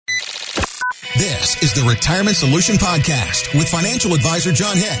This is the Retirement Solution Podcast with financial advisor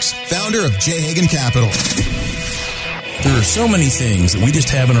John Hicks, founder of J. Hagan Capital. There are so many things that we just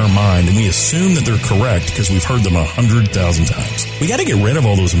have in our mind and we assume that they're correct because we've heard them 100,000 times. We got to get rid of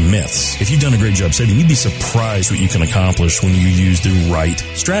all those myths. If you've done a great job saving, you'd be surprised what you can accomplish when you use the right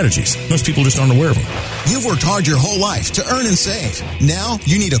strategies. Most people just aren't aware of them. You've worked hard your whole life to earn and save. Now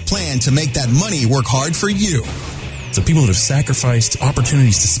you need a plan to make that money work hard for you. So people that have sacrificed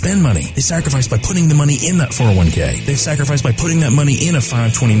opportunities to spend money, they sacrificed by putting the money in that 401k. They've sacrificed by putting that money in a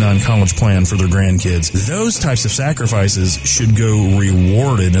 529 college plan for their grandkids. Those types of sacrifices should go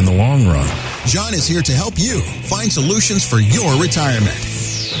rewarded in the long run. John is here to help you find solutions for your retirement.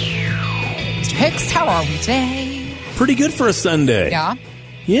 Mr. Hicks, how are we today? Pretty good for a Sunday. Yeah?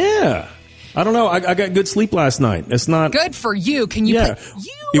 Yeah. I don't know. I got good sleep last night. It's not good for you. Can you? Yeah.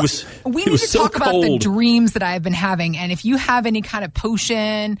 We need to talk about the dreams that I've been having, and if you have any kind of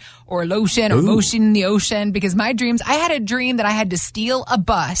potion or lotion or motion in the ocean, because my dreams, I had a dream that I had to steal a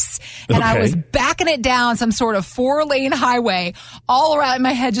bus, and I was backing it down some sort of 4-lane highway all around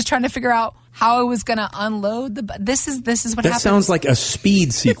my head, just trying to figure out how I was going to unload the bus. This is what happens. That sounds like a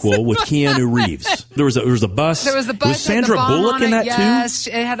Speed sequel with Keanu Reeves. There was a bus. There was a bus. Was Sandra Bullock in that too? Yes,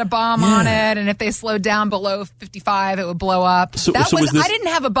 it had a bomb on it, and if they slowed down below 55, it would blow up. I didn't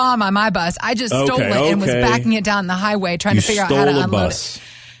have a bomb on my bus. I just stole it and was backing it down the highway, trying to figure out how to unload it.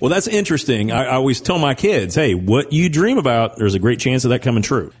 Well, that's interesting. I always tell my kids, hey, what you dream about, there's a great chance of that coming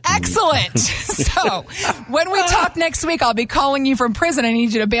true. Excellent. So when we talk next week, I'll be calling you from prison. I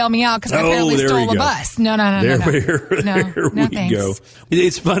need you to bail me out because I apparently stole a bus. No. There we go.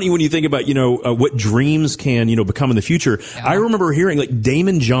 It's funny when you think about, what dreams can, become in the future. Yeah. I remember hearing like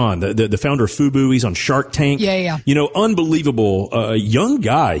Damon John, the founder of FUBU, he's on Shark Tank. Yeah. Unbelievable, young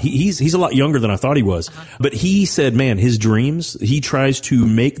guy. He's a lot younger than I thought he was. But he said, man, his dreams, he tries to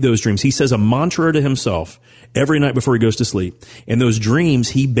make those dreams. He says a mantra to himself every night before he goes to sleep. And those dreams,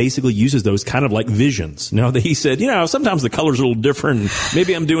 he basically uses those kind of like visions. Now, he said, sometimes the color's a little different.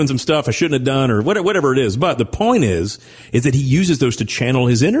 Maybe I'm doing some stuff I shouldn't have done or whatever it is. But the point is that he uses those to channel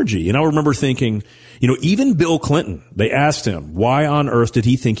his energy. And I remember thinking, even Bill Clinton, they asked him, why on earth did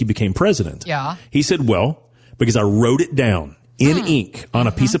he think he became president? Yeah. He said, well, because I wrote it down in ink on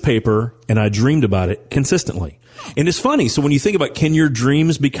a piece of paper and I dreamed about it consistently. And it's funny. So when you think about, can your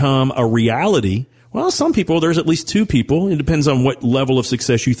dreams become a reality? Well, some people, there's at least 2 people. It depends on what level of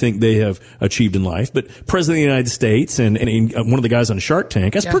success you think they have achieved in life. But President of the United States and one of the guys on Shark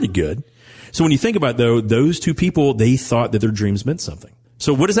Tank, that's pretty good. So when you think about, though, those 2 people, they thought that their dreams meant something.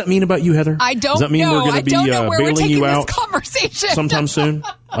 So what does that mean about you, Heather? I don't know. Does that mean we're going to be bailing you out conversation sometime soon?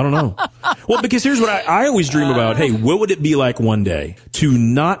 I don't know. Well, because here's what I always dream about. Hey, what would it be like one day to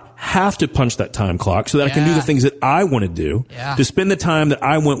not have to punch that time clock so that I can do the things that I want to do, to spend the time that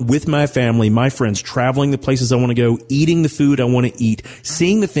I want with my family, my friends, traveling the places I want to go, eating the food I want to eat,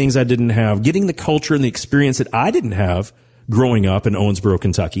 seeing the things I didn't have, getting the culture and the experience that I didn't have growing up in Owensboro,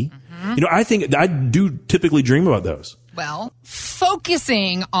 Kentucky. I think I do typically dream about those. Well,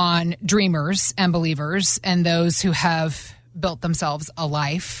 focusing on dreamers and believers and those who have built themselves a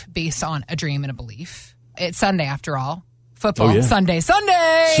life based on a dream and a belief. It's Sunday, after all. Football. Oh, yeah. Sunday.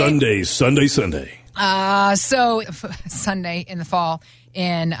 Sunday. So Sunday in the fall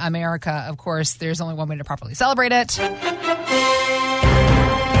in America, of course, there's only one way to properly celebrate it.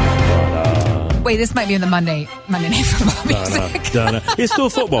 Wait, this might be in the Monday Night Football music. No. It's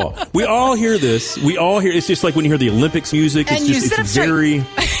still football. We all hear this. It's just like when you hear the Olympics music. It's very,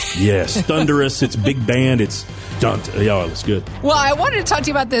 thunderous. It's big band. It's done. Yeah, it's good. Well, I wanted to talk to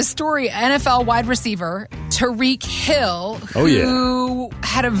you about this story. NFL wide receiver Tyreek Hill, who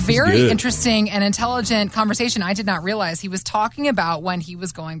had a very interesting and intelligent conversation. I did not realize he was talking about when he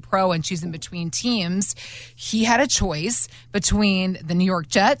was going pro and choosing between teams. He had a choice between the New York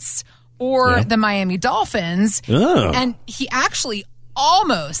Jets or the Miami Dolphins. Oh. And he actually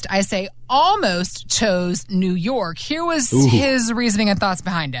almost chose New York. Here was his reasoning and thoughts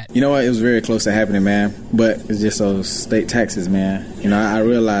behind it. You know what? It was very close to happening, man. But it's just those state taxes, man. I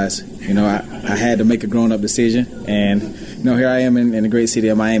realized, I had to make a grown-up decision. And, here I am in the great city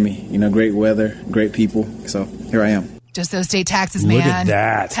of Miami. Great weather, great people. So here I am. Just those state taxes, man. Look at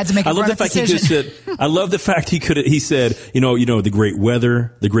that. Had to make a grown-up decision. I love the fact he said, the great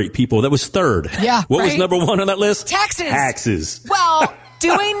weather, the great people. That was third. Yeah. What was number 1 on that list? Taxes. Well,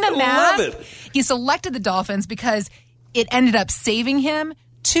 doing the math, love it. He selected the Dolphins because it ended up saving him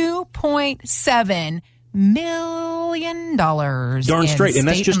 $2.7 million. Darn straight. And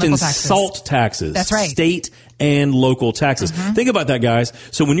that's just in SALT taxes. That's right. State and local taxes. Think about that, guys.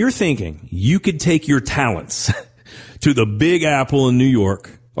 So when you're thinking you could take your talents to the Big Apple in New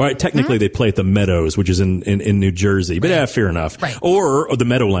York, All right, technically they play at the Meadows, which is in New Jersey, but fair enough. Right. Or the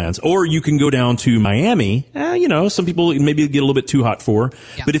Meadowlands. Or you can go down to Miami. Some people maybe get a little bit too hot for.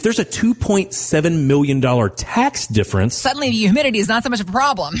 Yeah. But if there's a $2.7 million tax difference. Suddenly the humidity is not so much of a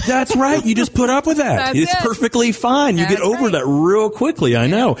problem. That's right. You just put up with that. It's perfectly fine. You get over that real quickly. I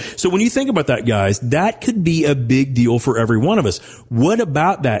know. So when you think about that, guys, that could be a big deal for every one of us. What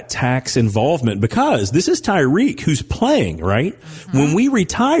about that tax involvement? Because this is Tyreek who's playing, right? Mm-hmm. When we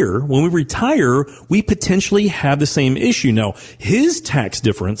retire, we potentially have the same issue. Now, his tax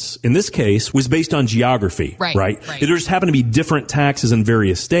difference in this case was based on geography, right? There just happen to be different taxes in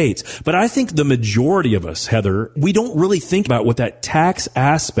various states. But I think the majority of us, Heather, we don't really think about what that tax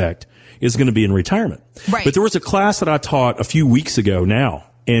aspect is going to be in retirement. Right. But there was a class that I taught a few weeks ago now,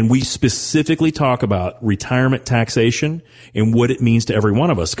 and we specifically talk about retirement taxation and what it means to every one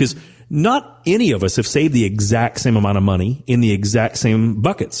of us. Because not any of us have saved the exact same amount of money in the exact same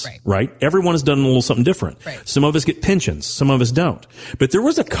buckets, right? Everyone has done a little something different. Right. Some of us get pensions. Some of us don't. But there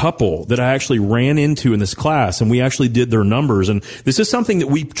was a couple that I actually ran into in this class, and we actually did their numbers. And this is something that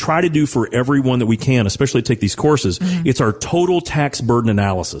we try to do for everyone that we can, especially take these courses. Mm-hmm. It's our total tax burden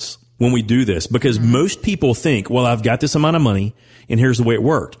analysis when we do this, because most people think, well, I've got this amount of money, and here's the way it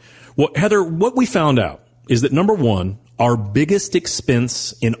worked. Well, Heather, what we found out is that, number one, our biggest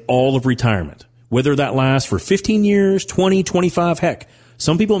expense in all of retirement, whether that lasts for 15 years, 20, 25, heck,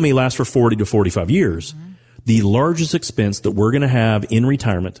 some people may last for 40 to 45 years. Mm-hmm. The largest expense that we're going to have in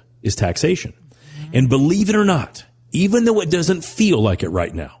retirement is taxation. Mm-hmm. And believe it or not, even though it doesn't feel like it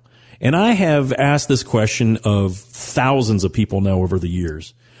right now, and I have asked this question of thousands of people now over the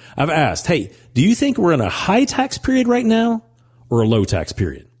years, I've asked, hey, do you think we're in a high tax period right now or a low tax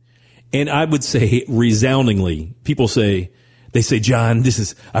period? And I would say resoundingly, people say, John,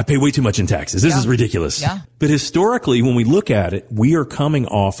 I pay way too much in taxes. This is ridiculous. Yeah. But historically, when we look at it, we are coming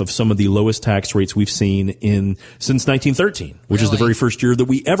off of some of the lowest tax rates we've seen since 1913, which is the very first year that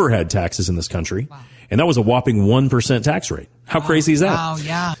we ever had taxes in this country. Wow. And that was a whopping 1% tax rate. How crazy is that? Wow,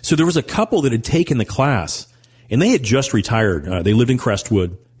 yeah. So there was a couple that had taken the class, and they had just retired. They lived in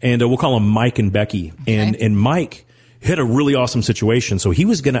Crestwood, and we'll call them Mike and Becky. Okay. And Mike had a really awesome situation. So he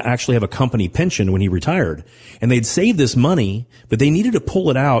was going to actually have a company pension when he retired. And they'd saved this money, but they needed to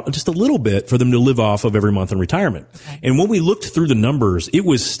pull it out just a little bit for them to live off of every month in retirement. Okay. And when we looked through the numbers, it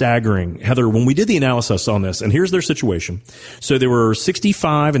was staggering. Heather, when we did the analysis on this, and here's their situation. So they were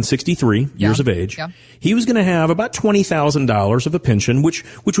 65 and 63 years of age. Yeah. He was going to have about $20,000 of a pension, which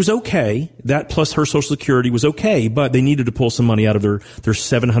was okay. That plus her Social Security was okay, but they needed to pull some money out of their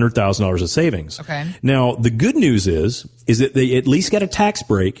 $700,000 of savings. Okay. Now, the good news is that they at least got a tax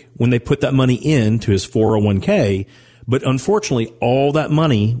break when they put that money into his 401k. But unfortunately, all that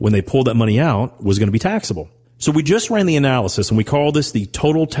money, when they pulled that money out, was going to be taxable. So we just ran the analysis, and we call this the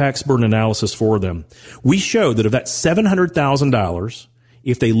total tax burden analysis for them. We showed that of that $700,000,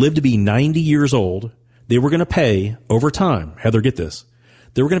 if they lived to be 90 years old, they were going to pay over time. Heather, get this.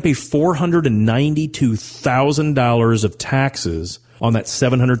 They were going to pay $492,000 of taxes on that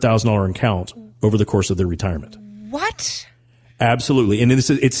 $700,000 account over the course of their retirement. What? Absolutely. And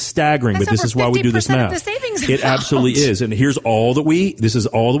it's staggering, but this is why we do this math. The savings it absolutely is. And here's all this is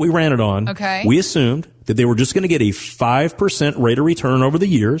all that we ran it on. Okay. We assumed that they were just going to get a 5% rate of return over the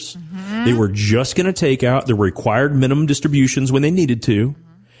years. Mm-hmm. They were just going to take out the required minimum distributions when they needed to. Mm-hmm.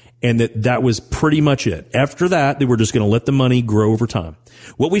 And that was pretty much it. After that, they were just going to let the money grow over time.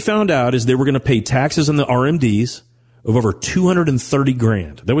 What we found out is they were going to pay taxes on the RMDs of over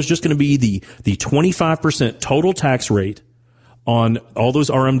 $230,000. That was just going to be the 25% total tax rate on all those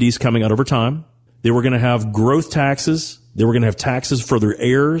RMDs coming out over time. They were going to have growth taxes. They were going to have taxes for their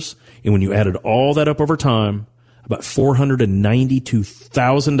heirs. And when you added all that up over time, about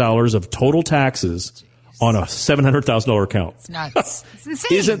 $492,000 of total taxes on a $700,000 account. It's nuts. It's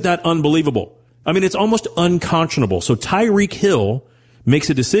insane. Isn't that unbelievable? I mean, it's almost unconscionable. So Tyreek Hill makes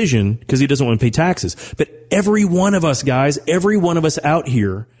a decision because he doesn't want to pay taxes. But every one of us, guys, every one of us out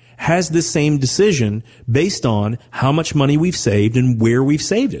here has this same decision based on how much money we've saved and where we've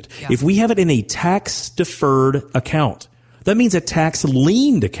saved it. Yeah. If we have it in a tax-deferred account, that means a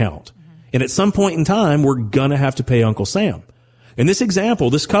tax-liened account. Mm-hmm. And at some point in time, we're going to have to pay Uncle Sam. In this example,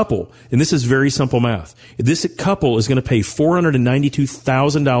 this couple, and this is very simple math, this couple is going to pay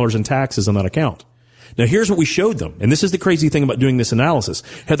 $492,000 in taxes on that account. Now, here's what we showed them. And this is the crazy thing about doing this analysis.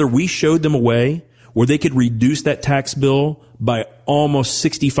 Heather, we showed them a way where they could reduce that tax bill by almost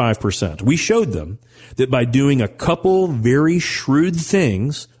 65%. We showed them that by doing a couple very shrewd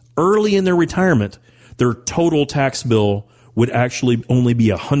things early in their retirement, their total tax bill would actually only be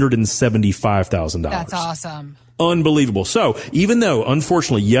 $175,000. That's awesome. Unbelievable. So even though,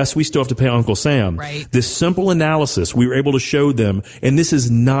 unfortunately, yes, we still have to pay Uncle Sam, right, this simple analysis, we were able to show them, and this is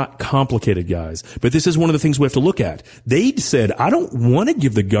not complicated, guys, but this is one of the things we have to look at. They said, I don't want to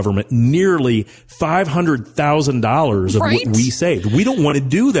give the government nearly $500,000 of right, what we saved. We don't want to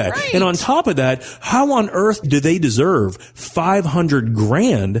do that. Right. And on top of that, how on earth do they deserve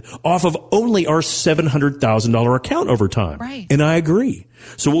 $500,000 off of only our $700,000 account over time? Right. And I agree.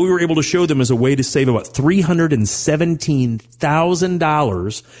 So what we were able to show them is a way to save about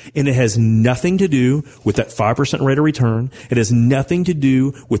 $317,000, and it has nothing to do with that 5% rate of return. It has nothing to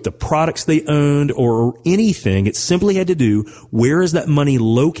do with the products they owned or anything. It simply had to do, where is that money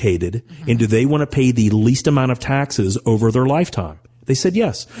located, and do they want to pay the least amount of taxes over their lifetime? They said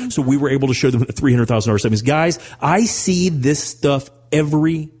yes. So we were able to show them the $300,000 savings. Guys, I see this stuff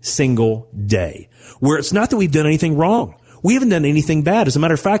every single day, where it's not that we've done anything wrong. We haven't done anything bad. As a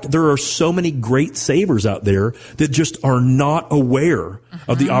matter of fact, there are so many great savers out there that just are not aware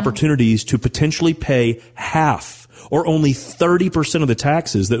of the opportunities to potentially pay half or only 30% of the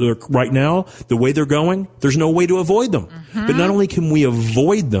taxes that are right now, the way they're going, there's no way to avoid them. But not only can we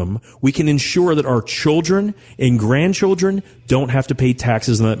avoid them, we can ensure that our children and grandchildren don't have to pay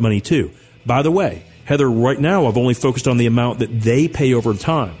taxes on that money too. By the way, Heather, right now I've only focused on the amount that they pay over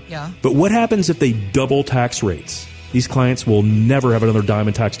time. Yeah. But what happens if they double tax rates? These clients will never have another dime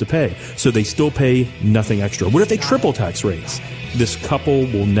in tax to pay, so they still pay nothing extra. What if they triple tax rates? This couple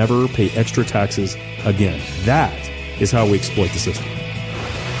will never pay extra taxes again. That is how we exploit the system.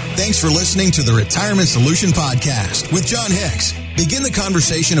 Thanks for listening to the Retirement Solution Podcast with John Hicks. Begin the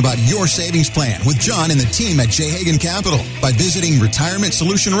conversation about your savings plan with John and the team at J. Hagan Capital by visiting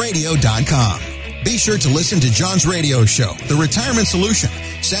retirementsolutionradio.com. Be sure to listen to John's radio show, The Retirement Solution,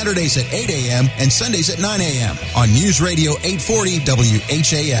 Saturdays at 8 a.m. and Sundays at 9 a.m. on News Radio 840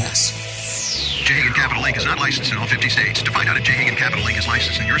 WHAS. J. Hagan Capital Inc. is not licensed in all 50 states. To find out if J. Hagan Capital Inc. is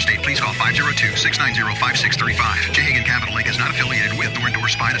licensed in your state, please call 502-690-5635. J. Hagan Capital Inc. is not affiliated with nor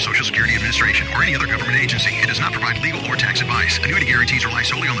endorsed by the Social Security Administration or any other government agency. It does not provide legal or tax advice. Annuity guarantees rely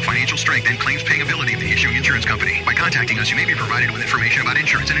solely on the financial strength and claims paying ability of the issuing insurance company. By contacting us, you may be provided with information about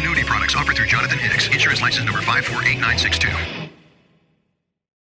insurance and annuity products offered through Jonathan Hicks, insurance license number 548962.